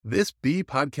This B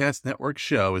Podcast Network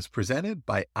show is presented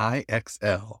by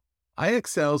IXL.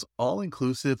 IXL's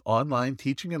all-inclusive online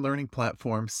teaching and learning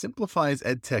platform simplifies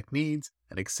edtech needs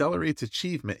and accelerates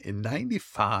achievement in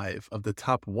 95 of the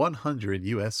top 100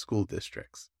 U.S. school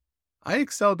districts.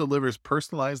 IXL delivers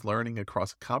personalized learning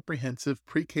across a comprehensive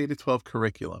pre-K-12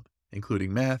 curriculum,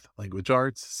 including math, language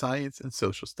arts, science, and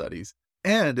social studies,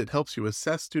 and it helps you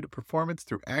assess student performance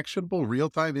through actionable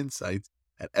real-time insights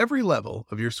at every level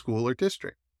of your school or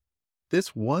district.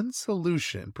 This one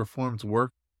solution performs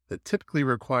work that typically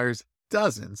requires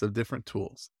dozens of different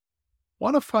tools.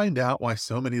 Want to find out why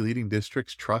so many leading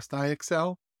districts trust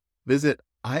IXL? Visit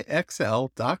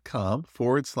IXL.com/BE.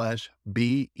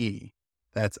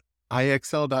 That's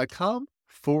IXL.com/BE.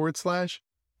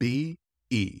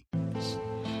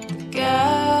 The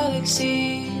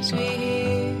galaxies we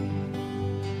hear,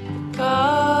 the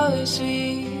colors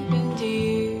we've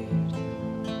endured.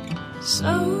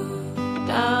 Slow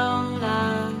down,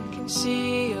 I can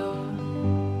see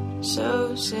you're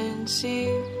so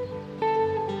sincere.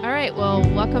 All right, well,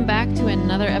 welcome back to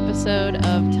another episode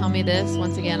of Tell Me This.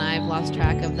 Once again, I've lost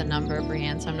track of the number,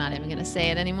 Brienne, so I'm not even going to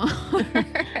say it anymore.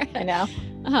 I know.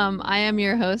 I am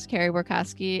your host, Carrie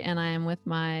Borkowski, and I am with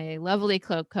my lovely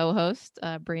co-host,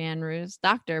 Brienne Ruse,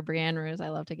 Dr. Brienne Ruse. I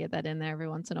love to get that in there every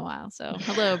once in a while. So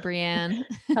hello, Brienne.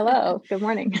 Hello. Good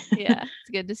morning. Yeah,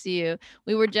 it's good to see you.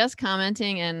 We were just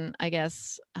commenting, and I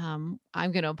guess I'm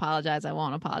going to apologize. I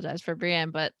won't apologize for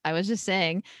Brienne, but I was just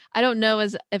saying, I don't know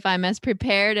if I'm as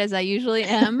prepared as I usually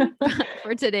am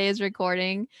for today's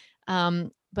recording.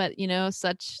 But you know,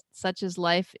 such is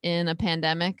life in a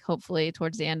pandemic, hopefully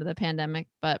towards the end of the pandemic.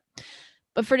 But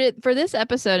for this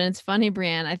episode, and it's funny,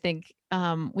 Brienne, I think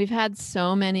we've had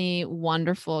so many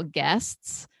wonderful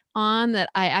guests on that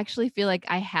I actually feel like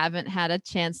I haven't had a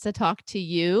chance to talk to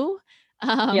you.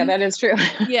 Yeah, that is true.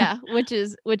 Yeah, which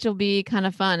will be kind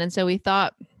of fun. And so we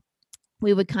thought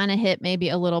we would kind of hit maybe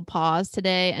a little pause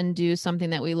today and do something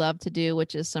that we love to do,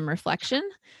 which is some reflection.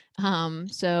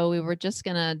 So we were just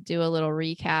going to do a little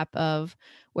recap of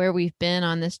where we've been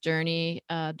on this journey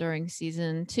during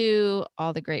season 2,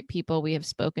 all the great people we have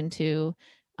spoken to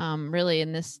really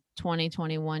in this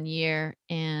 2021 year,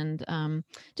 and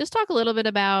just talk a little bit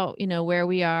about, you know, where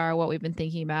we are, what we've been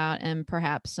thinking about, and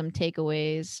perhaps some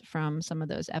takeaways from some of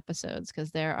those episodes, because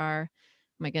there are,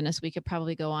 my goodness, we could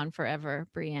probably go on forever,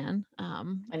 Brienne. I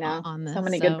know. On this. So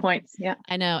many good points. Yeah.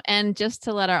 I know. And just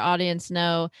to let our audience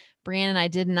know, Brienne and I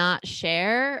did not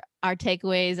share our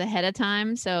takeaways ahead of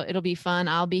time. So it'll be fun.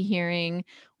 I'll be hearing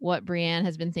what Brienne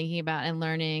has been thinking about and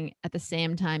learning at the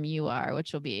same time you are,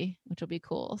 which will be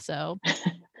cool. So,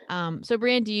 so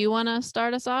Brienne, do you want to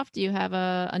start us off? Do you have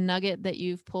a nugget that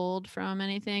you've pulled from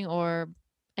anything, or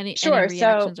any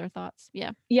reactions or thoughts?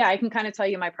 Yeah, I can kind of tell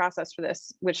you my process for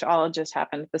this, which all just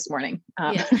happened this morning.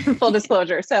 Full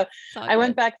disclosure. So I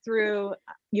went back through,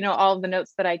 you know, all of the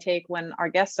notes that I take when our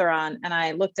guests are on, and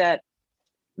I looked at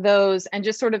those and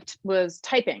just sort of was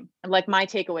typing like my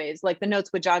takeaways. Like the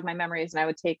notes would jog my memories, and I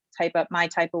would type up my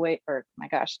takeaways.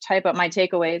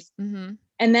 Mm-hmm.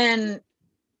 And then,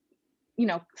 you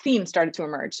know, themes started to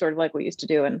emerge, sort of like we used to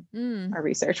do in our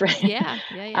research, right? Yeah.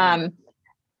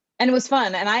 And it was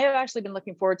fun. And I have actually been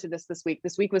looking forward to this week.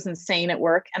 This week was insane at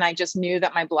work. And I just knew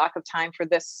that my block of time for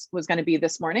this was going to be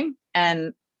this morning.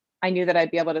 And I knew that I'd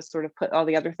be able to sort of put all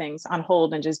the other things on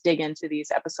hold and just dig into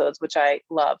these episodes, which I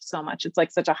love so much. It's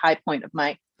like such a high point of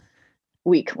my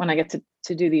week when I get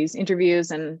to do these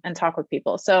interviews and talk with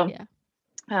people. So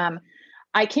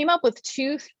I came up with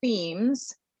two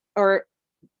themes, I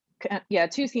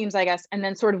guess, and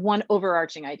then sort of one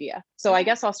overarching idea. So I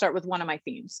guess I'll start with one of my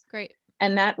themes. Great.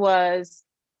 And that was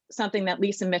something that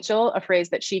Lisa Mitchell, a phrase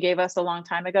that she gave us a long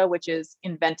time ago, which is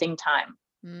inventing time.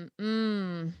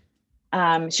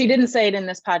 She didn't say it in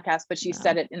this podcast, but she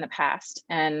said it in the past.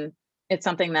 And it's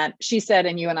something that she said,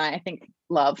 and you and I think,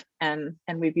 love, and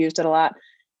we've used it a lot.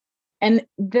 And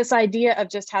this idea of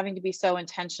just having to be so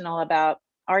intentional about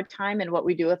our time and what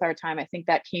we do with our time, I think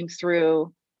that came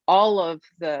through all of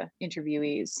the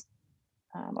interviewees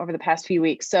over the past few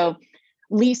weeks. So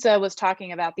Lisa was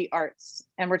talking about the arts,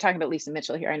 and we're talking about Lisa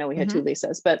Mitchell here. I know we had two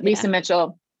Lisas, but Lisa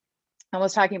Mitchell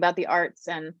was talking about the arts,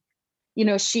 and, you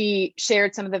know, she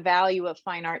shared some of the value of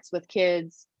fine arts with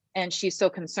kids. And she's so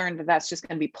concerned that that's just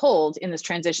going to be pulled in this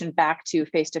transition back to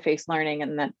face-to-face learning,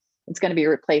 and that it's going to be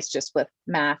replaced just with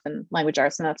math and language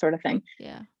arts and that sort of thing.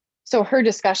 Yeah. So her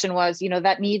discussion was, you know,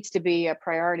 that needs to be a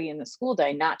priority in the school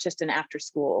day, not just an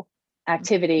after-school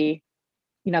activity,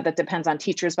 you know, that depends on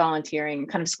teachers volunteering,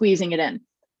 kind of squeezing it in.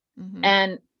 Mm-hmm.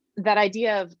 And that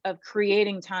idea of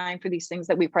creating time for these things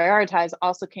that we prioritize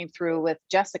also came through with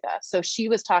Jessica. So she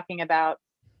was talking about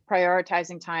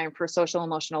prioritizing time for social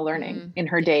emotional learning in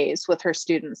her Yeah. days with her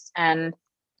students, and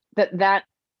that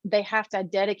they have to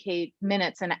dedicate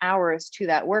minutes and hours to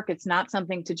that work. It's not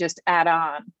something to just add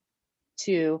on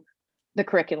to the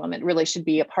curriculum. It really should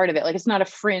be a part of it. Like, it's not a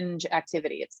fringe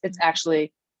activity. It's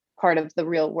actually part of the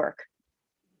real work.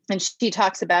 And she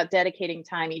talks about dedicating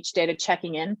time each day to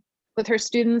checking in with her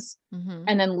students,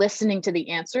 and then listening to the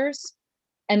answers,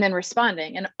 and then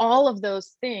responding. And all of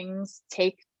those things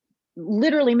take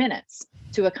literally minutes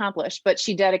to accomplish, but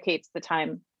she dedicates the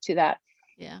time to that.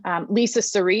 Yeah. Lisa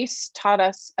Cerise taught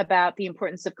us about the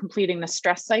importance of completing the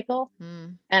stress cycle,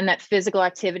 and that physical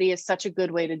activity is such a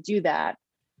good way to do that.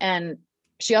 And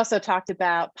she also talked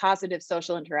about positive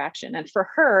social interaction. And for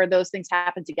her, those things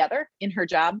happen together in her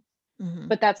job,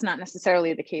 but that's not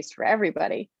necessarily the case for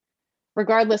everybody.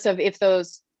 Regardless of if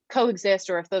those coexist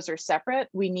or if those are separate,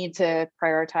 we need to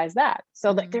prioritize that.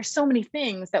 So like, there's so many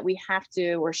things that we have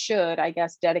to, or should, I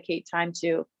guess, dedicate time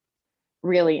to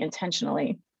really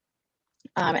intentionally.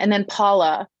 And then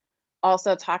Paula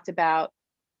also talked about,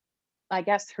 I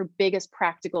guess, her biggest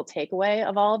practical takeaway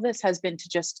of all of this has been to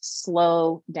just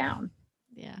slow down.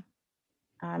 Yeah.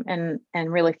 And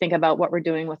really think about what we're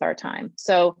doing with our time.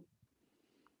 So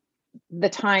the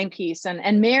time piece,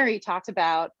 and Mary talked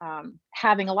about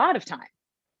having a lot of time,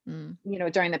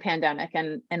 during the pandemic,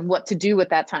 and what to do with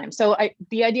that time. So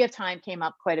the idea of time came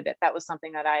up quite a bit. That was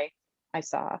something that I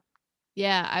saw.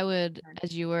 Yeah, I would,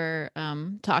 as you were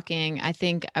talking, I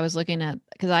think I was looking at,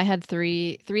 because I had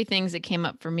three things that came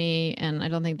up for me, and I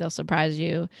don't think they'll surprise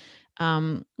you,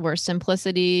 were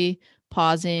simplicity,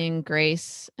 pausing,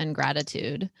 grace, and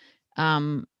gratitude.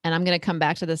 And I'm going to come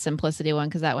back to the simplicity one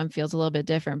because that one feels a little bit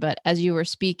different. But as you were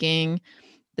speaking,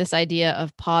 this idea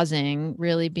of pausing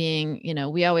really being,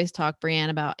 we always talk, Brianne,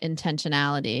 about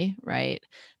intentionality, right?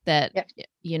 That,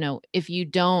 Yep. if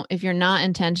you're not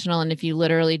intentional, and if you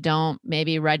literally don't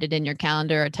maybe write it in your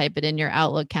calendar or type it in your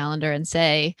Outlook calendar and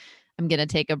say, I'm going to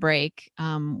take a break.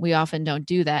 We often don't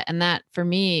do that. And that, for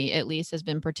me, at least, has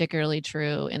been particularly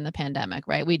true in the pandemic,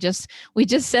 right? We just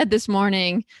said this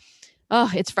morning, oh,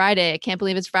 it's Friday. I can't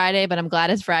believe it's Friday, but I'm glad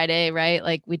it's Friday, right?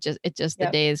 Like the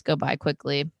Yep. days go by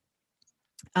quickly.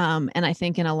 And I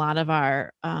think in a lot of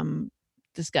our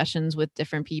discussions with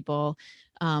different people,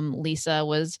 Lisa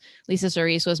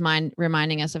Cerise was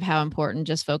reminding us of how important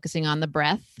just focusing on the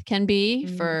breath can be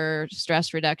for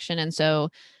stress reduction. And so,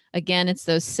 again, it's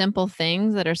those simple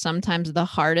things that are sometimes the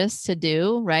hardest to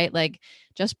do, right? Like,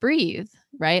 just breathe,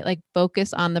 right? Like,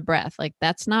 focus on the breath. Like,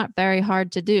 that's not very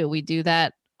hard to do. We do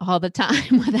that all the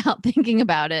time without thinking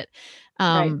about it.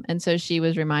 Right. And so she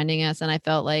was reminding us, and I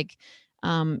felt like,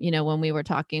 when we were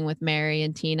talking with Mary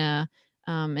and Tina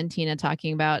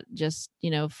talking about just,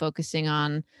 focusing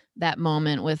on that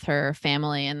moment with her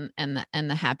family, and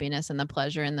the happiness and the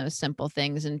pleasure in those simple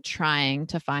things, and trying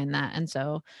to find that. And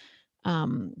so,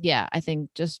 I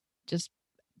think just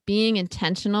being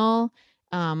intentional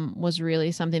was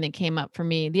really something that came up for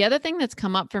me. The other thing that's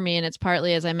come up for me, and it's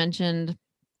partly, as I mentioned,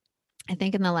 I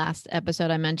think in the last episode,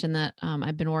 I mentioned that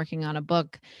I've been working on a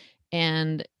book,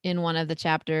 and in one of the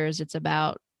chapters, it's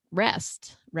about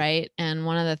rest, right? And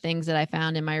one of the things that I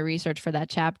found in my research for that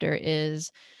chapter is,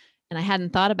 and I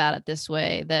hadn't thought about it this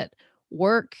way, that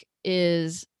work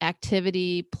is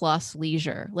activity plus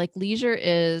leisure. Like, leisure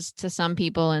is, to some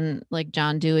people, and like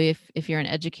John Dewey, if you're an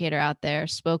educator out there,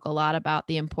 spoke a lot about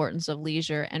the importance of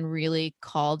leisure and really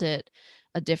called it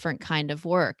a different kind of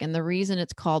work. And the reason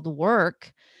it's called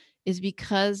work is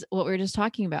because what we were just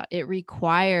talking about, it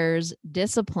requires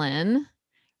discipline,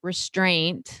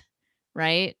 restraint,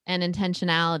 right? And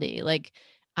intentionality. Like,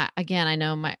 again, I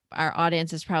know our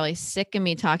audience is probably sick of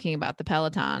me talking about the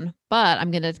Peloton, but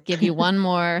I'm going to give you one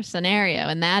more scenario.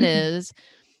 And that is,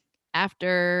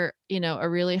 after, a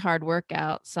really hard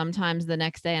workout, sometimes the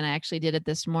next day, and I actually did it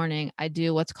this morning, I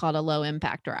do what's called a low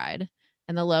impact ride.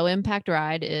 And the low impact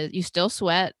ride is, you still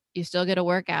sweat, you still get a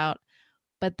workout,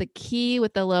 but the key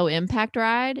with the low impact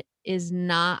ride is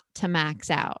not to max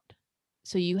out.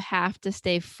 So you have to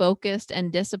stay focused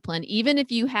and disciplined. Even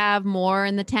if you have more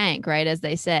in the tank, right? As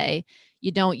they say,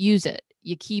 you don't use it,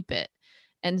 you keep it.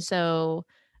 And so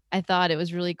I thought it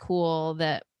was really cool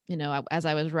that, as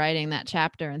I was writing that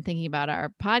chapter and thinking about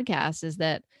our podcast, is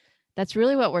that that's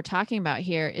really what we're talking about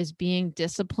here, is being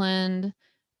disciplined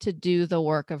to do the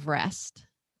work of rest,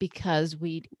 because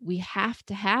we have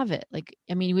to have it. Like,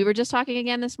 I mean, we were just talking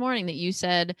again this morning that you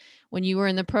said when you were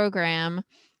in the program,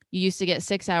 you used to get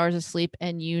 6 hours of sleep,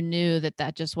 and you knew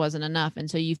that just wasn't enough.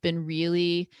 And so you've been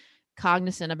really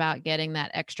cognizant about getting that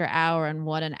extra hour, and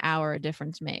what an hour of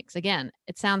difference makes. Again,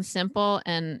 it sounds simple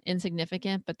and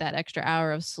insignificant, but that extra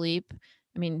hour of sleep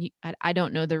I mean, I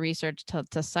don't know the research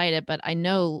to cite it, but I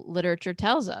know literature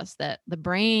tells us that the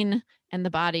brain and the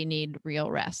body need real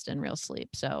rest and real sleep.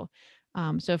 So,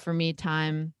 so for me,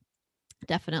 time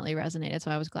definitely resonated.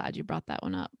 So I was glad you brought that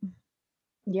one up.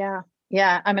 Yeah.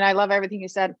 Yeah. I mean, I love everything you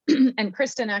said. And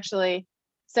Kristen actually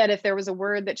said if there was a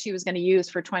word that she was going to use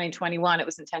for 2021, it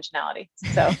was intentionality.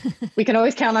 So we can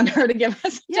always count on her to give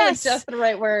us Yes. just the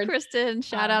right word. Kristen,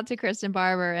 shout out to Kristen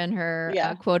Barber and her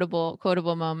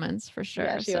quotable moments for sure.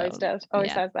 Yeah, she always does.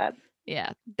 Always says that.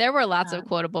 Yeah. There were lots of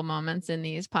quotable moments in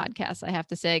these podcasts, I have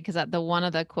to say, because the one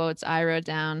of the quotes I wrote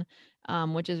down,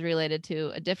 which is related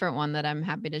to a different one that I'm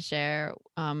happy to share.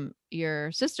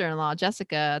 Your sister-in-law,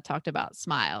 Jessica, talked about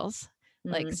smiles,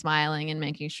 like smiling and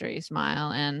making sure you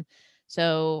smile. And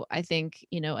so I think,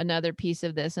 another piece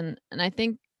of this, and I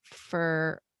think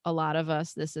for a lot of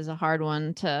us, this is a hard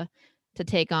one to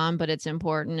take on, but it's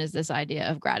important, is this idea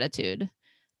of gratitude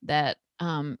that,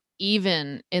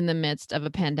 even in the midst of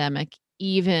a pandemic,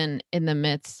 even in the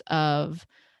midst of,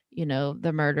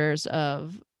 the murders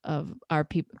of our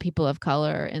people of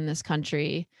color in this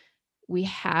country, we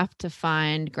have to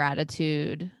find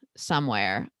gratitude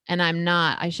somewhere. And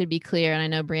I should be clear, and I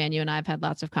know, Brianne, you and I have had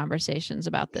lots of conversations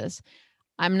about this.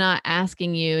 I'm not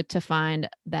asking you to find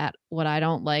that, what I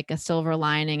don't like, a silver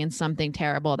lining in something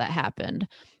terrible that happened.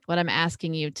 What I'm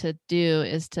asking you to do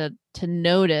is to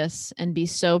notice and be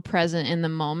so present in the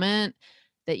moment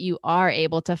that you are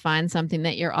able to find something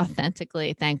that you're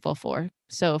authentically thankful for.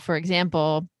 So, for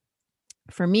example,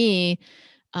 for me,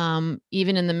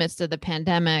 even in the midst of the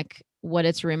pandemic, what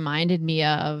it's reminded me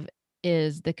of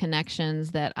is the connections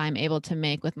that I'm able to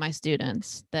make with my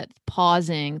students, that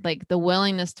pausing, like the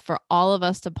willingness for all of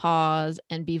us to pause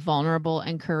and be vulnerable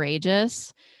and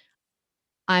courageous.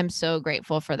 I'm so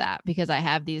grateful for that, because I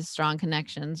have these strong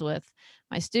connections with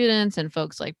my students and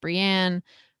folks like Brianne,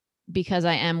 because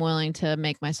I am willing to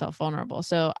make myself vulnerable.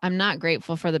 So I'm not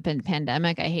grateful for the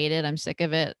pandemic. I hate it. I'm sick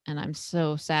of it. And I'm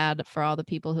so sad for all the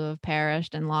people who have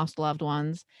perished and lost loved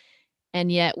ones. And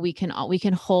yet we can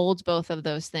hold both of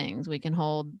those things. We can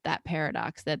hold that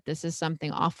paradox that this is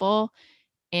something awful,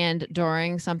 and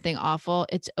during something awful,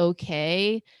 it's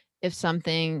okay if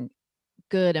something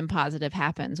good and positive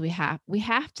happens. We have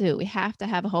to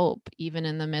have hope, even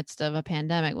in the midst of a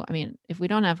pandemic. I mean, if we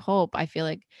don't have hope, I feel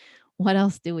like, what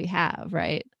else do we have,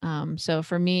 right? So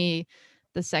for me,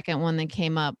 the second one that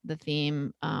came up, the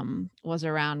theme, was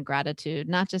around gratitude,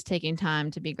 not just taking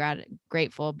time to be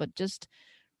grateful, but just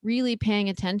really paying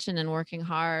attention and working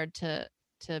hard to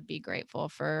be grateful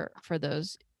for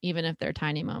those, even if they're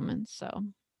tiny moments. So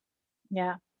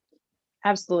yeah,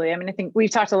 absolutely. I mean, I think we've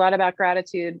talked a lot about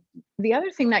gratitude. The other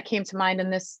thing that came to mind,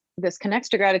 and this connects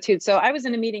to gratitude. So I was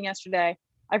in a meeting yesterday.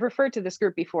 I've referred to this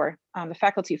group before, the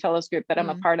Faculty Fellows group that I'm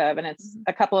a part of, and it's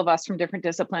a couple of us from different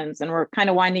disciplines, and we're kind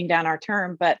of winding down our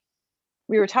term. But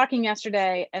we were talking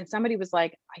yesterday, and somebody was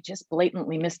like, I just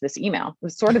blatantly missed this email. It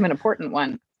was sort of an important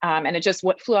one. And it just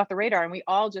flew off the radar, and we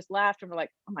all just laughed and we're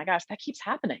like, oh my gosh, that keeps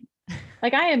happening.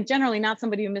 Like, I am generally not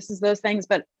somebody who misses those things,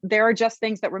 but there are just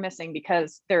things that we're missing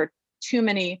because there are too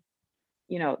many,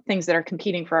 things that are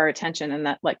competing for our attention in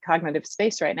that like cognitive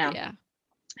space right now. Yeah.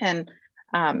 And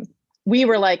we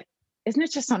were like, isn't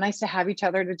it just so nice to have each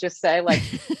other to just say like,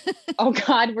 oh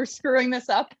God, we're screwing this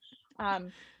up.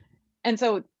 And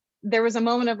so there was a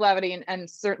moment of levity and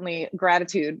certainly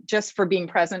gratitude just for being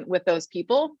present with those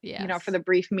people, Yes. For the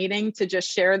brief meeting to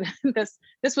just share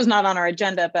this was not on our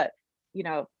agenda, but,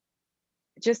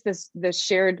 just this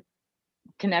shared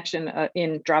connection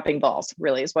in dropping balls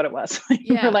really is what it was.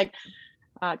 Yeah. We're like,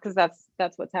 cause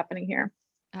that's what's happening here.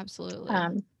 Absolutely.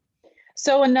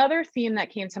 So another theme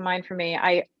that came to mind for me,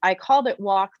 I called it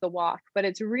walk the walk, but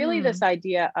it's really this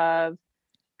idea of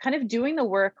kind of doing the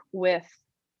work with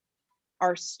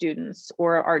our students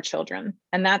or our children.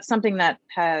 And that's something that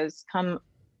has become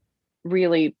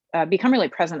really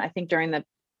present, I think, during the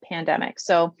pandemic.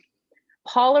 So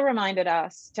Paula reminded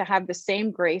us to have the same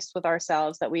grace with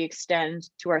ourselves that we extend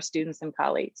to our students and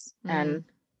colleagues. And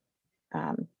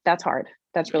that's hard.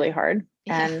 That's really hard.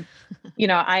 Yeah. And,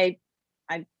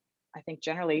 I think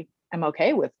generally I'm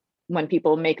okay with when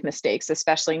people make mistakes,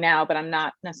 especially now, but I'm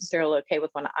not necessarily okay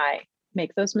with when I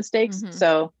make those mistakes.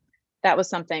 So that was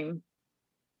something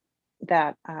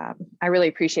that I really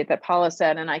appreciate that Paula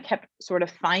said. And I kept sort of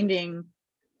finding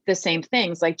the same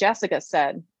things. Like Jessica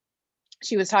said,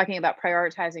 she was talking about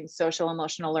prioritizing social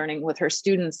emotional learning with her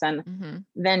students. And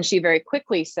then she very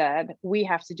quickly said, we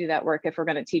have to do that work if we're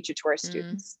going to teach it to our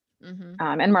students.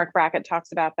 And Mark Brackett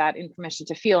talks about that in Permission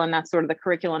to Feel. And that's sort of the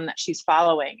curriculum that she's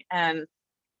following. And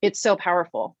it's so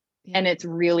powerful and it's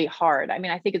really hard. I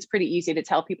mean, I think it's pretty easy to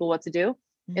tell people what to do.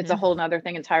 It's a whole nother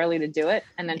thing entirely to do it,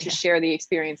 and then to share the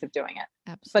experience of doing it.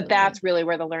 Absolutely. But that's really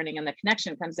where the learning and the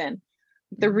connection comes in.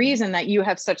 The reason that you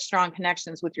have such strong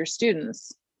connections with your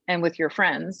students and with your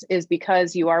friends is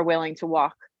because you are willing to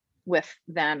walk with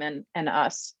them and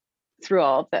us through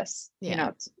all of this. You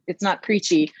know, it's not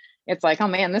preachy. It's like, oh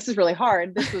man, this is really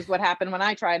hard. This was what happened when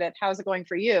I tried it. How's it going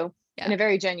for you? In a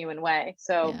very genuine way.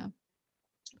 So,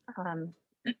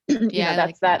 you know,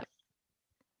 that's that.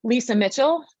 Lisa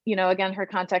Mitchell, you know, again, her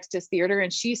context is theater.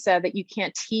 And she said that you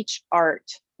can't teach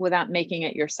art without making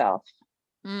it yourself.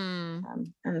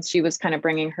 And she was kind of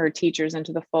bringing her teachers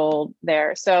into the fold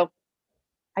there. So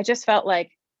I just felt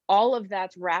like all of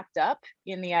that's wrapped up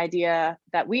in the idea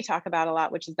that we talk about a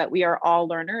lot, which is that we are all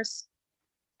learners,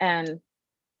 and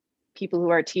people who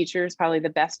are teachers, probably the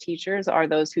best teachers, are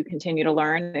those who continue to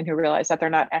learn and who realize that they're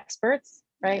not experts,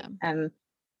 right? And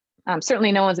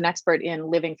certainly no one's an expert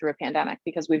in living through a pandemic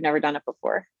because we've never done it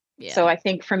before. So I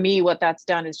think for me, what that's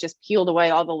done is just peeled away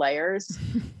all the layers.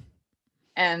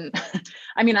 And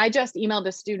I mean, I just emailed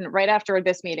a student right after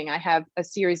this meeting. I have a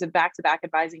series of back-to-back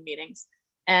advising meetings,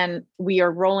 and we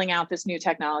are rolling out this new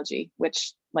technology,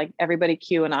 which, like, everybody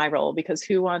cue an eye roll, because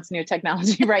who wants new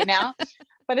technology right now?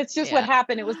 But it's just what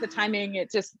happened. It was the timing.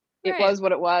 It was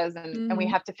what it was. And we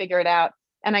have to figure it out.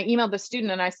 And I emailed the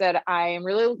student and I said, I am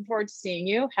really looking forward to seeing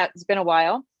you. It's been a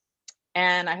while.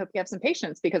 And I hope you have some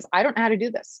patience, because I don't know how to do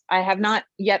this. I have not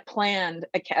yet planned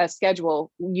a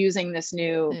schedule using this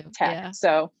new tech.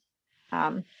 So,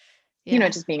 you know,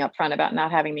 just being upfront about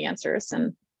not having the answers.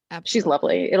 And she's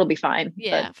lovely. It'll be fine.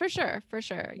 Yeah, for sure. For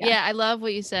sure. Yeah, I love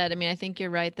what you said. I mean, I think you're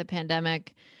right. The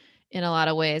pandemic in a lot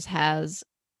of ways has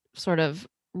sort of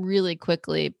really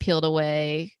quickly peeled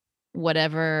away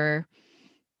whatever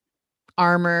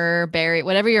armor, barrier,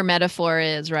 whatever your metaphor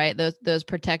is, right? Those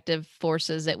protective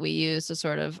forces that we use to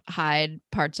sort of hide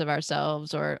parts of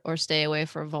ourselves or stay away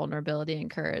from vulnerability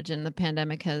and courage. And the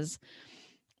pandemic has,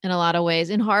 in a lot of ways,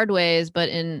 in hard ways, but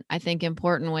in, I think,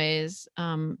 important ways,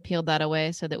 peeled that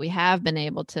away so that we have been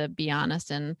able to be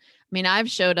honest. And I mean, I've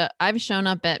shown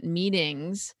up at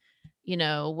meetings, you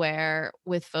know, where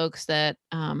with folks that,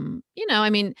 you know, I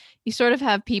mean, you sort of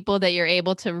have people that you're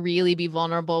able to really be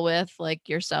vulnerable with, like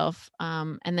yourself.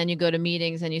 And then you go to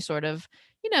meetings and you sort of,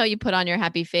 you know, you put on your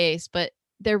happy face, but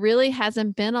there really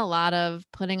hasn't been a lot of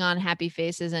putting on happy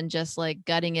faces and just like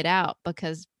gutting it out,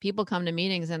 because people come to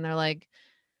meetings and they're like,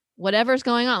 whatever's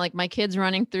going on, like my kid's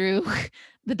running through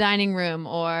the dining room,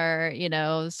 or, you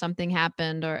know, something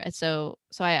happened, or so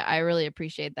I really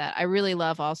appreciate that. I really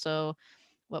love also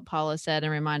what Paula said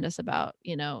and remind us about,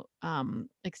 you know,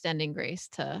 extending grace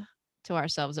to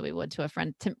ourselves that we would to a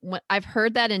friend. I've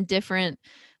heard that in different,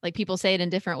 like, people say it in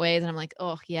different ways, and I'm like,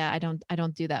 oh yeah, I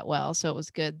don't do that well. So it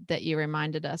was good that you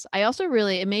reminded us. I also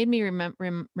it made me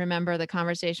remember the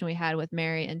conversation we had with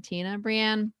Mary and Tina,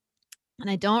 Brianne, and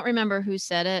I don't remember who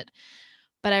said it,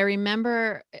 but I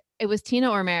remember it was Tina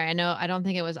or Mary. I don't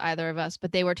think it was either of us,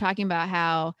 but they were talking about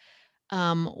how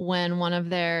when one of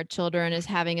their children is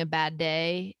having a bad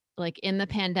day, like in the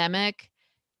pandemic,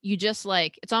 you just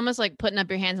like, it's almost like putting up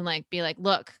your hands and like, be like,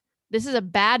 look, this is a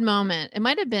bad moment. It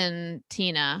might've been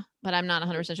Tina, but I'm not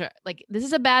 100% sure. Like, this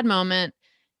is a bad moment.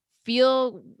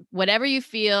 Feel whatever you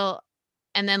feel,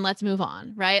 and then let's move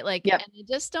on. Right. Like, and I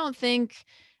just don't think,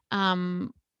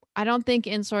 I don't think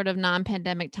in sort of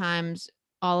non-pandemic times,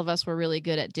 all of us were really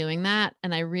good at doing that.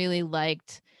 And I really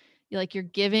liked, like, you're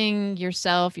giving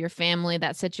yourself, your family,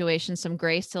 that situation some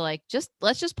grace to like,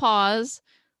 let's just pause.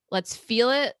 Let's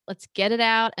feel it. Let's get it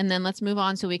out. And then let's move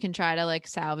on so we can try to like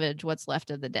salvage what's left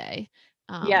of the day.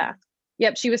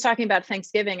 Yep. She was talking about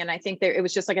Thanksgiving. And I think it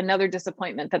was just like another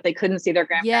disappointment that they couldn't see their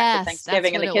grandparents at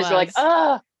Thanksgiving. And the kids were like,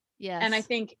 oh, yes. And I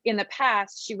think in the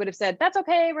past she would have said, that's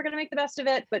okay, we're going to make the best of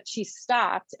it. But she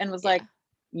stopped and was like,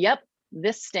 yep,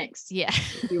 this stinks. Yeah.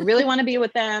 If you really want to be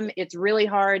with them, it's really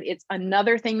hard. It's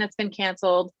another thing that's been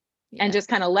canceled, and just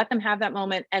kind of let them have that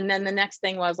moment. And then the next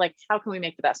thing was like, how can we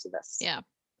make the best of this? Yeah.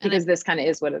 Because this kind of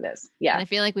is what it is. Yeah. And I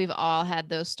feel like we've all had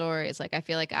those stories. Like, I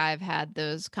feel like I've had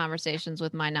those conversations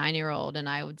with my 9-year-old, and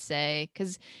I would say,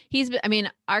 cause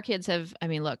our kids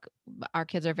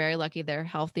are very lucky. They're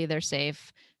healthy. They're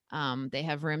safe. They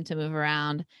have room to move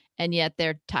around, and yet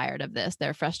they're tired of this.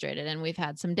 They're frustrated. And we've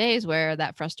had some days where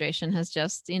that frustration has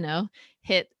just,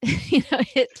 hit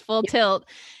full tilt.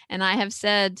 And I have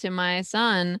said to my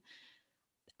son,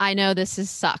 I know this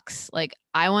sucks. Like,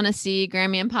 I want to see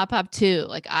Grammy and Pop Pop too.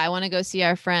 Like, I want to go see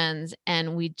our friends,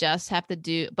 and we just have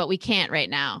to but we can't right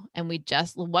now. And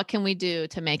what can we do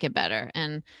to make it better?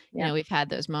 And, we've had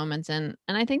those moments, and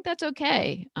I think that's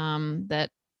okay.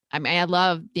 That I mean, I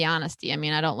love the honesty. I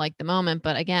mean, I don't like the moment,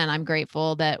 but again, I'm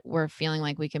grateful that we're feeling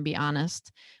like we can be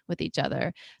honest with each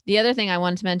other. The other thing I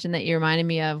wanted to mention that you reminded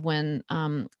me of when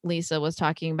Lisa was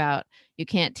talking about you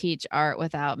can't teach art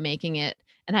without making it.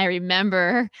 And I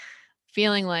remember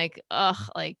feeling like,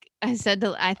 like I said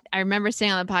I remember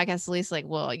saying on the podcast, Lisa, like,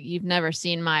 well, you've never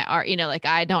seen my art, like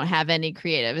I don't have any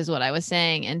creative is what I was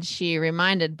saying. And she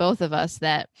reminded both of us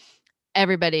that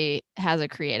everybody has a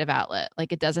creative outlet.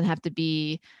 Like it doesn't have to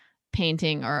be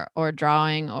painting or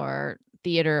drawing or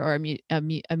theater or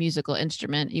a musical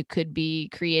instrument. You could be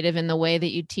creative in the way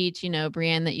that you teach,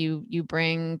 Brienne, that you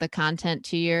bring the content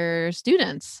to your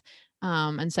students.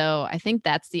 And so I think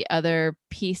that's the other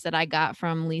piece that I got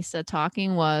from Lisa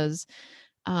talking was,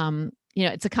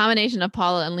 it's a combination of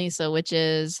Paula and Lisa, which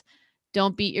is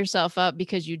don't beat yourself up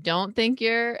because you don't think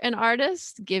you're an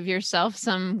artist. Give yourself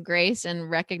some grace and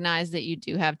recognize that you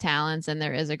do have talents and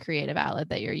there is a creative outlet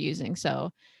that you're using.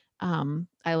 So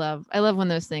I love when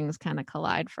those things kind of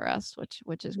collide for us,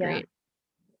 which is great.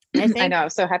 I know. I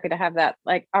was so happy to have that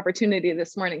like opportunity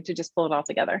this morning to just pull it all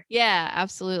together. Yeah,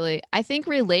 absolutely. I think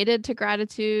related to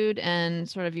gratitude and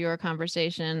sort of your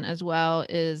conversation as well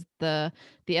is the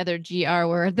other GR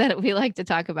word that we like to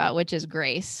talk about, which is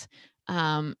grace.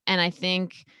 And I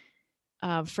think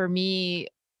for me,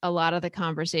 a lot of the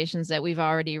conversations that we've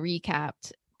already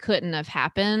recapped couldn't have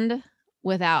happened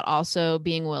without also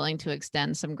being willing to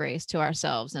extend some grace to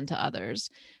ourselves and to others.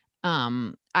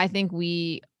 I think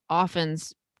we often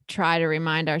try to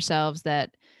remind ourselves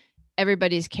that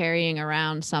everybody's carrying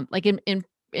around some, like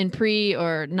in pre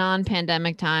or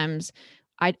non-pandemic times,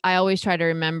 I always try to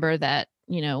remember that,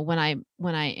 when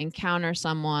I encounter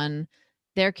someone,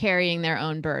 they're carrying their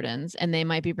own burdens and they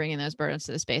might be bringing those burdens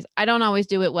to the space. I don't always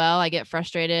do it well. I get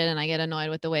frustrated and I get annoyed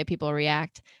with the way people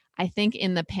react. I think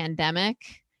in the pandemic,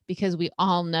 because we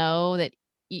all know that,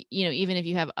 even if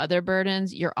you have other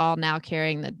burdens, you're all now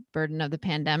carrying the burden of the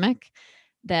pandemic,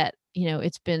 that,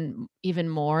 it's been even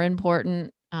more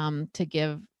important to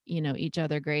give, each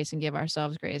other grace and give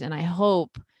ourselves grace. And I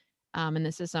hope, and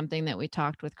this is something that we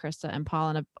talked with Krista and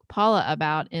Paula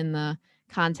about in the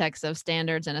context of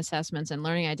standards and assessments and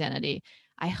learning identity.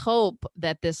 I hope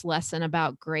that this lesson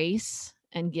about grace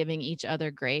and giving each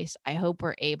other grace, I hope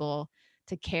we're able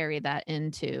to carry that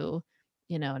into,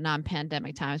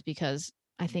 non-pandemic times, because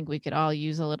I think we could all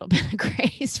use a little bit of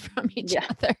grace from each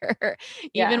other.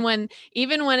 Even when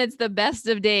it's the best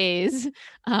of days,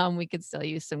 we could still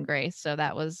use some grace. So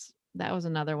that was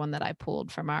another one that I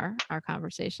pulled from our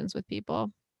conversations with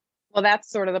people. Well,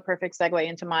 that's sort of the perfect segue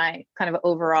into my kind of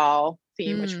overall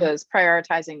theme, which was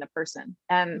prioritizing the person.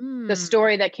 And the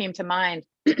story that came to mind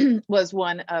was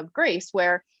one of Grace,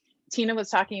 where Tina was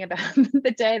talking about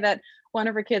the day that one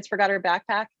of her kids forgot her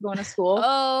backpack going to school.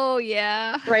 Oh,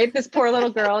 yeah. Right? This poor little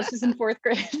girl, she's in 4th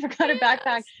grade, forgot her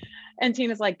backpack. And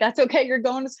Tina's like, that's okay. You're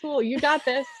going to school. You got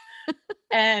this.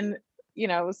 And,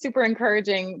 it was super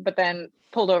encouraging, but then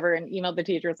pulled over and emailed the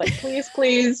teachers like,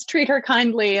 please treat her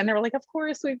kindly. And they were like, of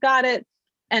course, we've got it.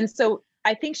 And so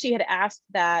I think she had asked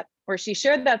that, or she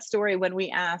shared that story when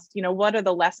we asked, what are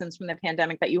the lessons from the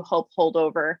pandemic that you hope hold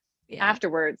over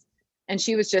afterwards? And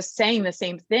she was just saying the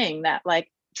same thing, that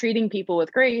like treating people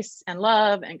with grace and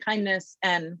love and kindness.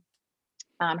 And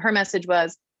her message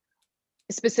was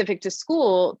specific to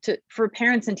school, for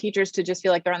parents and teachers to just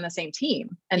feel like they're on the same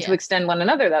team and to extend one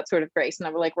another that sort of grace.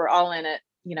 And we're like, we're all in it,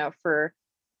 for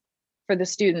the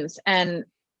students. And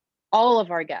all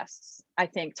of our guests, I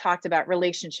think, talked about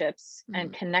relationships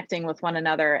and connecting with one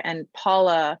another. And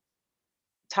Paula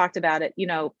talked about it,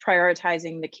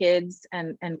 prioritizing the kids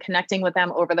and connecting with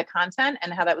them over the content,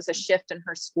 and how that was a shift in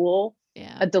her school,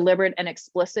 a deliberate and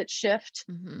explicit shift,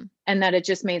 and that it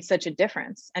just made such a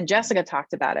difference. And Jessica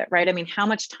talked about it, right? I mean, how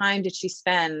much time did she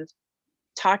spend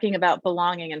talking about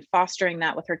belonging and fostering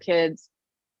that with her kids?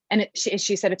 And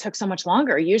she said it took so much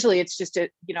longer. Usually it's just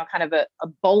kind of a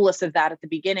bolus of that at the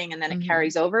beginning, and then it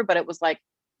carries over. But it was like,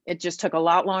 it just took a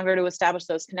lot longer to establish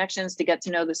those connections, to get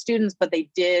to know the students, but they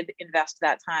did invest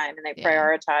that time and they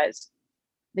prioritized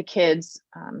the kids.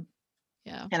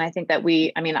 And I think that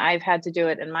I've had to do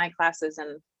it in my classes,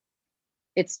 and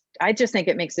I just think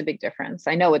it makes a big difference.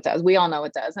 I know it does. We all know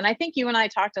it does. And I think you and I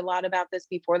talked a lot about this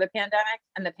before the pandemic,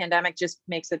 and the pandemic just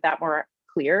makes it that more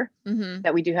clear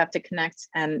that we do have to connect.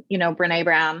 And, Brene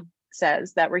Brown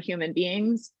says that we're human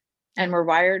beings and we're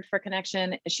wired for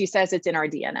connection. She says it's in our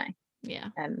DNA. Yeah.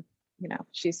 And,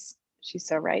 she's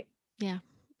so right. Yeah.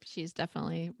 She's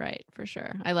definitely right, for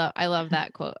sure. I love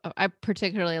that quote. I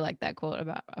particularly like that quote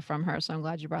from her. So I'm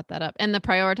glad you brought that up. And the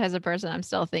prioritize a person. I'm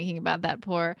still thinking about that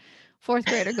poor fourth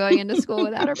grader going into school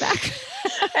without her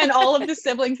backpack. And all of the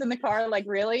siblings in the car, like,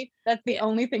 really? That's the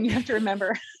only thing you have to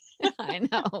remember. I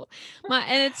know.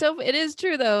 And it is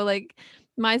true though. Like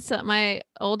my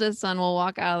oldest son will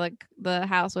walk out of the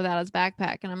house without his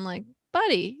backpack, and I'm like,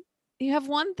 buddy, you have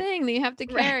one thing that you have to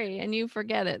carry and you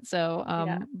forget it. So,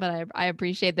 but I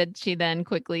appreciate that she then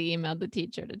quickly emailed the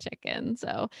teacher to check in.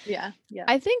 So yeah.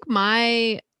 I think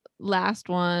my last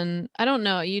one, I don't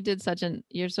know, you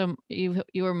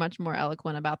were much more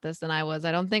eloquent about this than I was.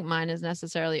 I don't think mine is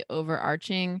necessarily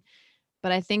overarching,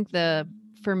 but I think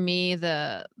for me,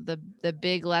 the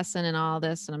big lesson in all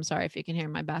this, and I'm sorry if you can hear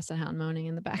my basset hound moaning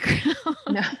in the background.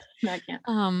 No, I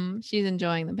can't. She's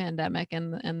enjoying the pandemic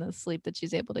and the sleep that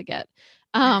she's able to get.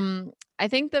 I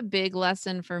think the big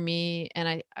lesson for me,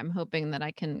 and I'm hoping that I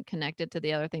can connect it to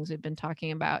the other things we've been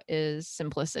talking about, is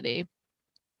simplicity.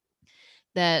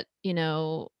 That,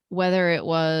 whether it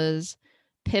was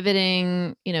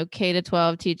pivoting, K to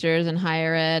 12 teachers and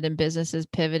higher ed and businesses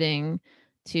pivoting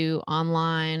to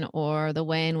online, or the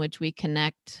way in which we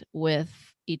connect with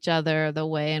each other, the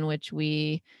way in which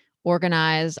we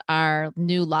organize our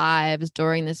new lives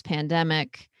during this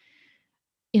pandemic.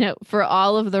 For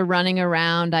all of the running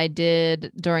around I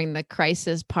did during the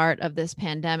crisis part of this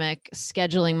pandemic,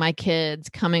 scheduling my kids,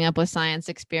 coming up with science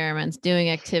experiments, doing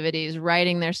activities,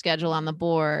 writing their schedule on the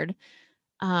board.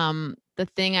 The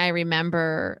thing I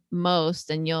remember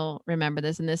most, and you'll remember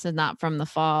this, and this is not from the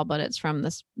fall, but it's from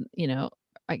this,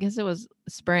 I guess it was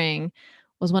spring,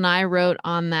 was when I wrote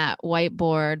on that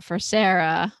whiteboard for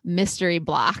Sarah, mystery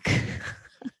block,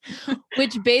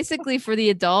 which basically for the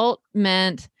adult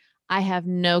meant, I have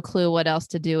no clue what else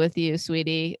to do with you,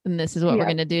 sweetie, and this is what we're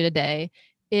going to do today.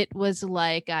 It was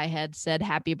like I had said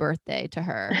happy birthday to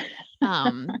her,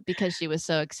 because she was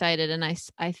so excited. And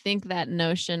I think that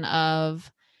notion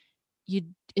of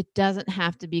it doesn't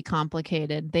have to be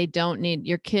complicated. They don't need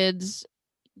your kids,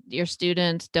 your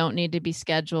students don't need to be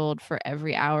scheduled for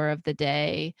every hour of the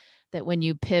day. That when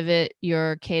you pivot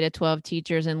your K to 12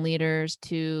 teachers and leaders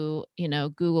to,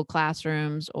 Google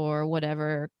Classrooms or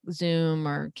whatever, Zoom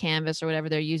or Canvas or whatever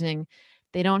they're using,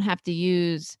 they don't have to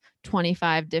use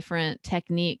 25 different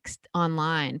techniques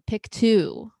online. Pick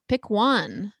 2, pick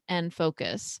 1 and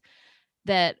focus.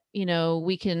 That,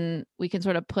 we can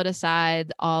sort of put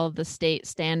aside all of the state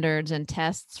standards and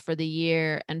tests for the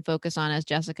year and focus on, as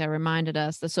Jessica reminded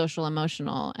us, the social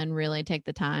emotional, and really take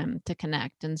the time to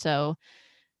connect. And so,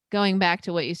 going back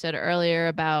to what you said earlier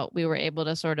about we were able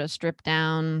to sort of strip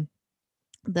down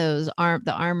the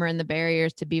armor and the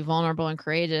barriers to be vulnerable and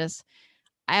courageous.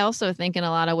 I also think in a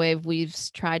lot of ways we've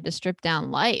tried to strip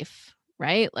down life,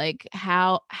 right? Like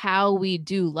how we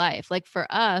do life. Like for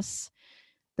us,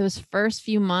 those first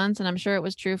few months, and I'm sure it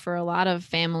was true for a lot of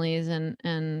families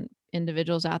and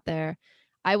individuals out there,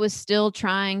 I was still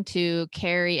trying to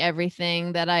carry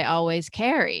everything that I always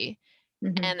carry.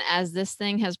 Mm-hmm. And as this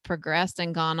thing has progressed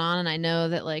and gone on, and I know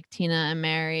that like Tina and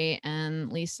Mary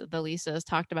and Lisa has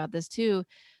talked about this too,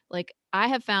 like I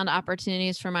have found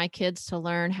opportunities for my kids to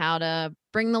learn how to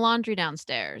bring the laundry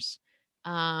downstairs,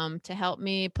 to help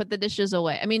me put the dishes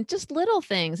away. I mean, just little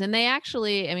things. And they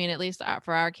actually, I mean, at least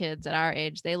for our kids at our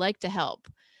age, they like to help.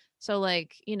 So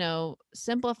like,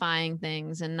 simplifying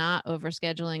things and not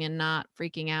overscheduling and not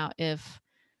freaking out if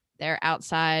they're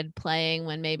outside playing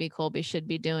when maybe Colby should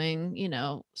be doing,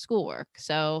 schoolwork.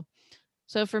 So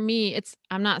for me,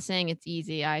 I'm not saying it's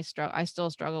easy. I still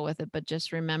struggle with it, but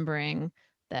just remembering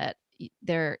that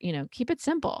they're, keep it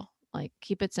simple,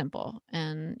 keep it simple.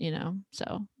 And,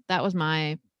 so that was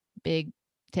my big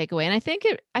takeaway. And I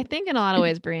think in a lot of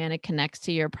ways, Brianna, it connects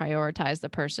to your prioritize the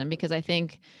person, because I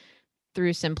think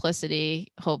through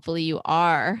simplicity, hopefully you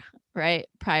are right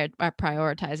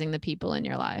prioritizing the people in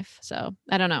your life. So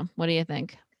I don't know. What do you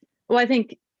think? Well, I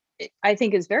think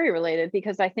it's very related,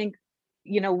 because I think,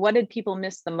 what did people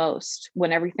miss the most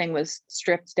when everything was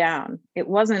stripped down? It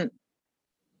wasn't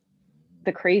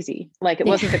the crazy, it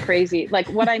wasn't the crazy,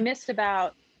 what I missed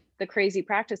about the crazy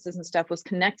practices and stuff was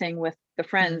connecting with the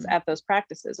friends at those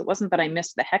practices. It wasn't that I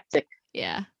missed the hectic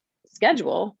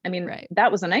schedule. I mean,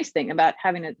 that was a nice thing about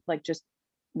having it,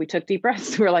 we took deep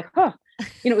breaths. We were like, oh,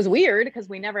 it was weird because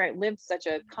we never lived such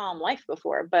a calm life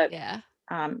before, but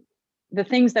the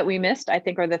things that we missed, I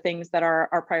think, are the things that are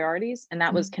our priorities. And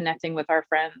that was connecting with our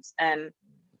friends and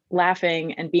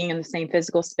laughing and being in the same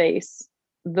physical space.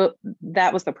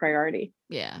 That was the priority.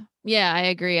 Yeah, I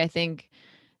agree. I think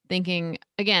thinking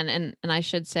again, and I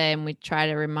should say, and we try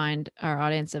to remind our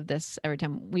audience of this every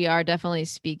time, we are definitely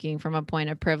speaking from a point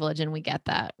of privilege, and we get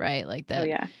that, right? Like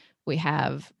that we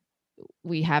have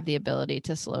the ability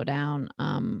to slow down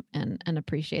and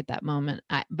appreciate that moment.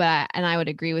 I would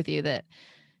agree with you that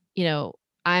you know,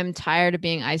 I'm tired of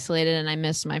being isolated and I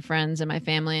miss my friends and my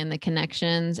family and the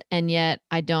connections. And yet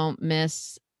I don't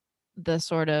miss the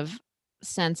sort of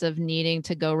sense of needing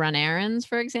to go run errands,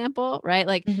 for example, right?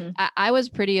 Like Mhm. I was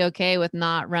pretty okay with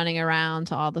not running around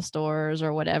to all the stores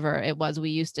or whatever it was we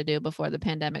used to do before the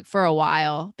pandemic for a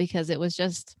while, because it was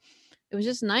just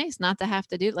nice not to have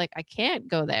to do, like, I can't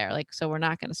go there. Like, so we're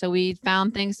not going to, so we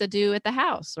found things to do at the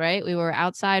house, right? We were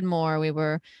outside more. We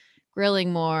were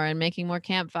grilling more and making more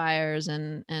campfires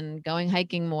and going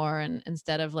hiking more, and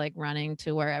instead of like running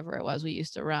to wherever it was we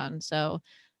used to run. So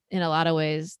in a lot of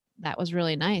ways that was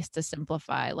really nice to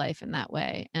simplify life in that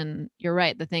way. And you're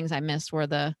right, the things I missed were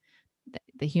the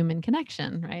human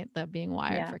connection, right? The being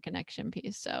wired Yeah. for connection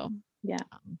piece. So Yeah.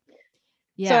 um,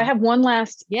 So I yeah. have one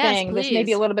last Yes, thing. This may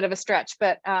be a please. little bit of a stretch,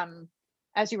 but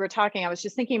as you were talking, I was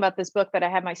just thinking about this book that I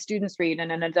had my students read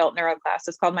in an adult neuro class.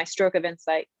 It's called My Stroke of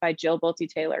Insight by Jill Bolte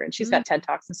Taylor, and she's Mm, got TED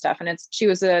Talks and stuff. And she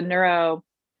was a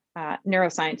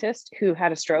neuroscientist who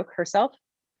had a stroke herself,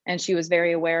 and she was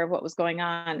very aware of what was going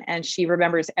on, and she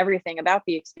remembers everything about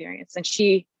the experience. And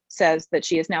she says that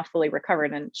she is now fully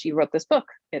recovered, and she wrote this book.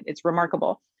 It's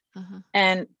remarkable. uh-huh.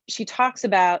 And she talks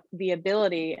about the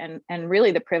ability and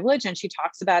really the privilege, and she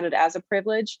talks about it as a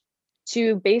privilege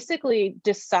to basically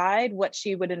decide what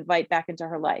she would invite back into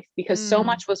her life, because so Mm,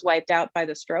 much was wiped out by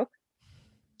the stroke.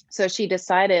 So she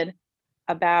decided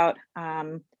about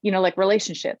like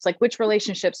relationships, like which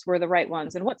relationships were the right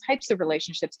ones and what types of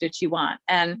relationships did she want.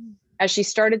 And mm, as she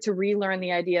started to relearn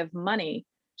the idea of money,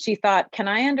 she thought, can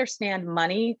I understand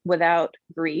money without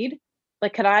greed?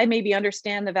 Like, could I maybe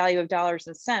understand the value of dollars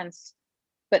and cents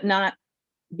but not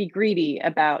be greedy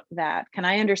about that? Can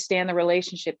I understand the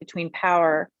relationship between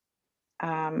power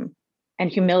and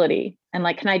humility? And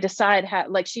like, can I decide how,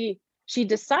 like she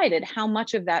decided how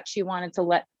much of that she wanted to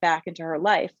let back into her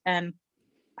life. And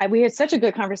we had such a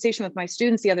good conversation with my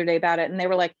students the other day about it. And they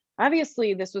were like,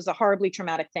 obviously this was a horribly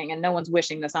traumatic thing and no one's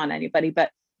wishing this on anybody.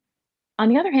 But on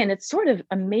the other hand, it's sort of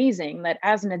amazing that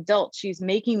as an adult, she's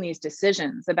making these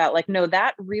decisions about like, no,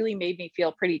 that really made me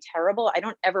feel pretty terrible. I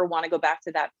don't ever want to go back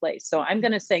to that place. So I'm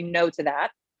going to say no to that.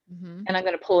 mhm. And I'm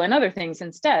going to pull in other things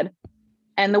instead.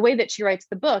 And the way that she writes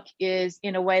the book is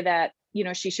in a way that,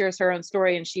 she shares her own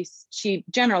story, and she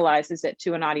generalizes it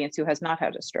to an audience who has not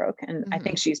had a stroke. And I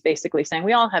think Mhm. she's basically saying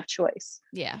we all have choice.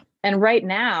 Yeah. And right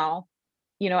now,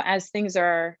 as things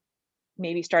are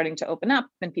maybe starting to open up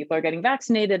and people are getting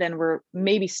vaccinated and we're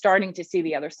maybe starting to see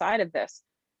the other side of this,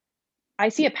 I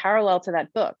see a parallel to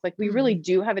that book. Like, we really Mm,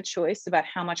 do have a choice about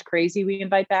how much crazy we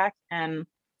invite back, and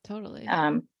totally.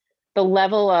 um, the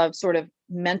level of sort of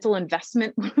mental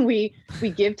investment we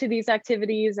give to these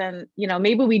activities. And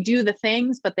maybe we do the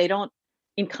things but they don't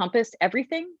encompass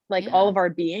everything, like all Yeah. of our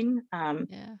being.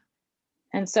 Yeah.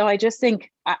 And so I just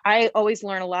think I always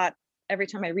learn a lot every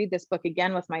time I read this book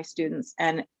again with my students,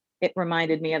 and it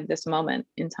reminded me of this moment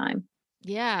in time.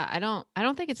 Yeah, I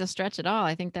don't think it's a stretch at all.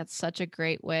 I think that's such a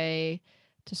great way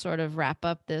to sort of wrap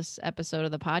up this episode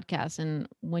of the podcast. And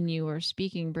when you were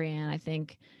speaking, Brianne, I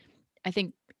think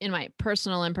in my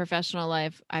personal and professional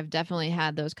life, I've definitely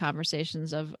had those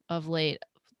conversations of late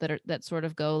that sort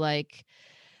of go like,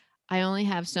 I only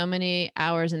have so many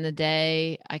hours in the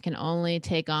day. I can only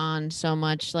take on so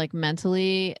much, like,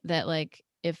 mentally, that like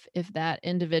if that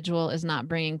individual is not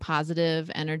bringing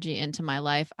positive energy into my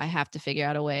life, I have to figure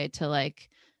out a way to like,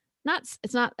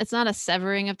 it's not a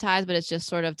severing of ties, but it's just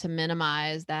sort of to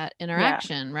minimize that Yeah.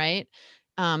 interaction, right?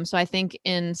 So I think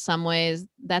in some ways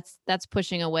that's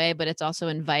pushing away, but it's also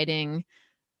inviting,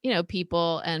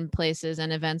 people and places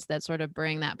and events that sort of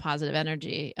bring that positive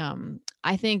energy.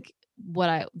 I think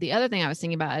the other thing I was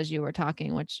thinking about as you were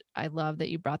talking, which I love that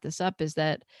you brought this up, is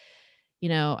that,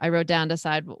 I wrote down,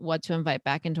 decide what to invite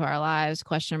back into our lives,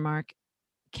 question mark.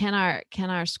 Can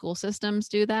our school systems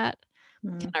do that?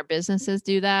 Can Mm. our businesses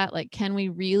do that? Like, can we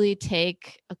really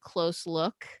take a close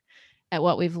look at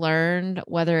what we've learned,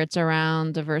 whether it's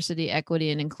around diversity, equity,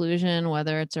 and inclusion,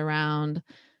 whether it's around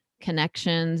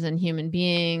connections and human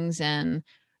beings and,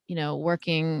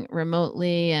 working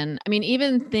remotely. And I mean,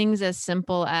 even things as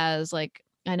simple as like,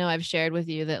 I know I've shared with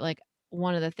you that like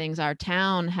one of the things our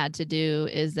town had to do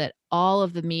is that all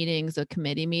of the meetings, the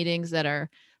committee meetings that are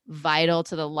vital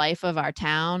to the life of our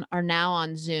town are now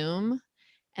on Zoom,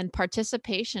 and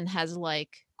participation has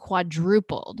like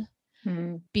quadrupled,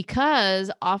 Mm. because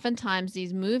oftentimes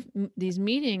these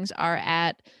meetings are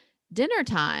at dinner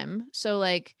time. So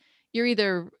like, you're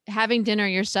either having dinner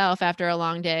yourself after a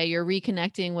long day, you're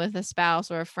reconnecting with a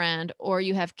spouse or a friend, or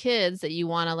you have kids that you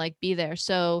want to like be there.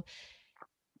 So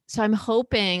I'm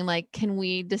hoping, like, can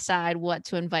we decide what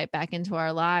to invite back into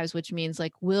our lives, which means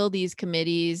like, will these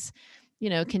committees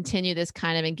continue this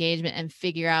kind of engagement and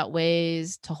figure out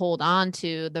ways to hold on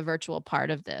to the virtual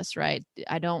part of this, right?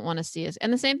 I don't want to see us.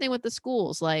 And the same thing with the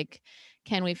schools. Like,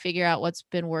 can we figure out what's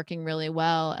been working really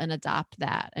well and adopt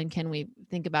that? And can we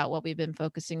think about what we've been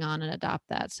focusing on and adopt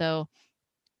that? So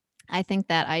I think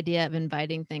that idea of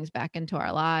inviting things back into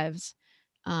our lives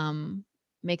um,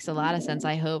 makes a lot of sense.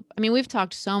 I hope. I mean, we've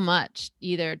talked so much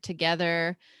either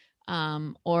together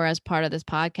or as part of this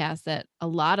podcast that a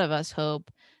lot of us hope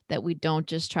that we don't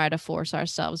just try to force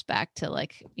ourselves back to,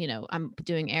 like, I'm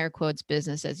doing air quotes,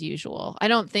 business as usual. I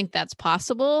don't think that's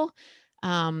possible.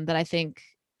 That I think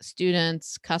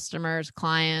students, customers,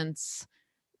 clients,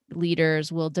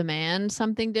 leaders will demand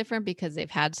something different because they've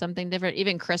had something different.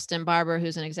 Even Kristen Barber,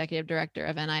 who's an executive director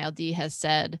of NILD, has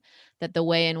said that the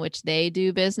way in which they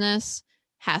do business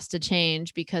has to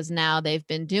change because now they've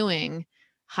been doing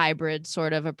hybrid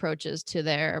sort of approaches to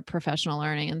their professional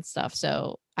learning and stuff.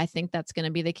 So I think that's going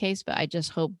to be the case, but I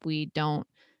just hope we don't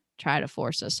try to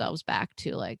force ourselves back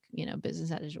to, like, business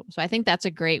as usual. So I think that's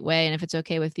a great way. And if it's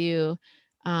okay with you,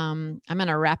 I'm going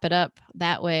to wrap it up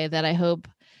that way, that I hope,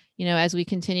 as we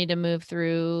continue to move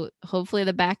through, hopefully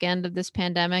the back end of this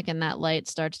pandemic and that light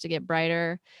starts to get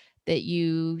brighter, that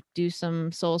you do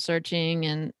some soul searching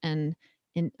and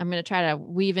I'm going to try to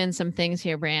weave in some things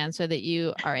here, Bran, so that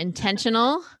you are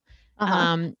intentional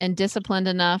and disciplined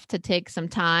enough to take some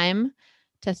time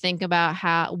to think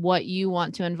about what you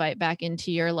want to invite back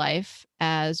into your life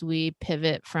as we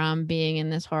pivot from being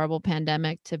in this horrible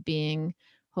pandemic to being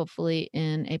hopefully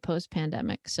in a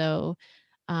post-pandemic. So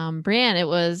Brianne, it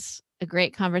was a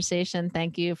great conversation.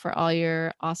 Thank you for all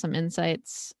your awesome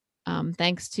insights.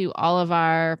 Thanks to all of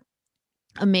our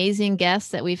amazing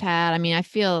guests that we've had. I mean, I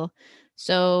feel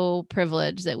so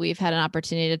privileged that we've had an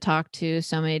opportunity to talk to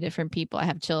so many different people. I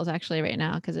have chills actually right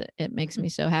now because it makes me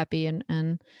so happy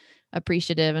and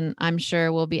appreciative. And I'm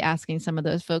sure we'll be asking some of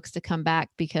those folks to come back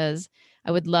because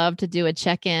I would love to do a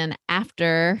check-in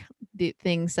after the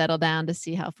things settle down to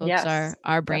see how folks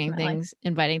are bringing things,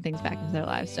 inviting things back into their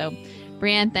lives. So,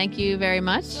 Brianne, thank you very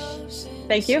much.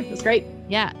 Thank you. It was great.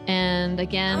 Yeah. And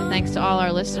again, thanks to all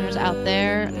our listeners out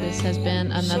there. This has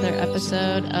been another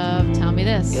episode of Tell Me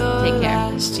This. Take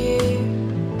care.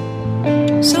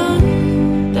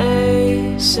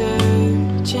 Sunday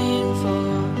searching for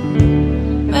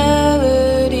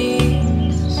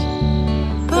melodies,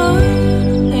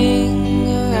 burning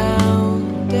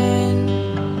around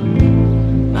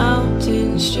in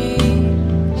mountain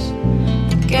streams,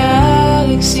 the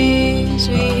galaxies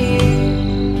we hear,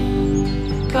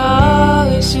 the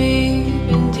colors we've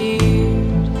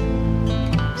endured.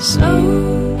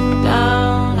 Slow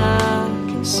down, I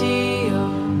can see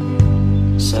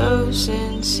you're so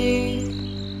sincere.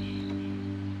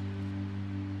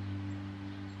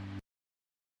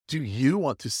 Do you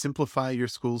want to simplify your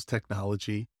school's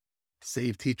technology,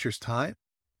 save teachers time,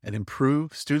 and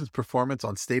improve students' performance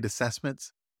on state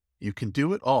assessments? You can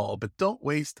do it all, but don't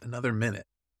waste another minute.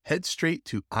 Head straight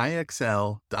to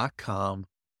ixl.com/BE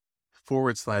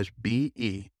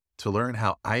to learn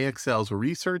how IXL's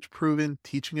research-proven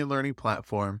teaching and learning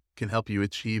platform can help you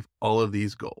achieve all of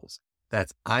these goals.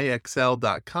 That's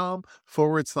ixl.com/BE.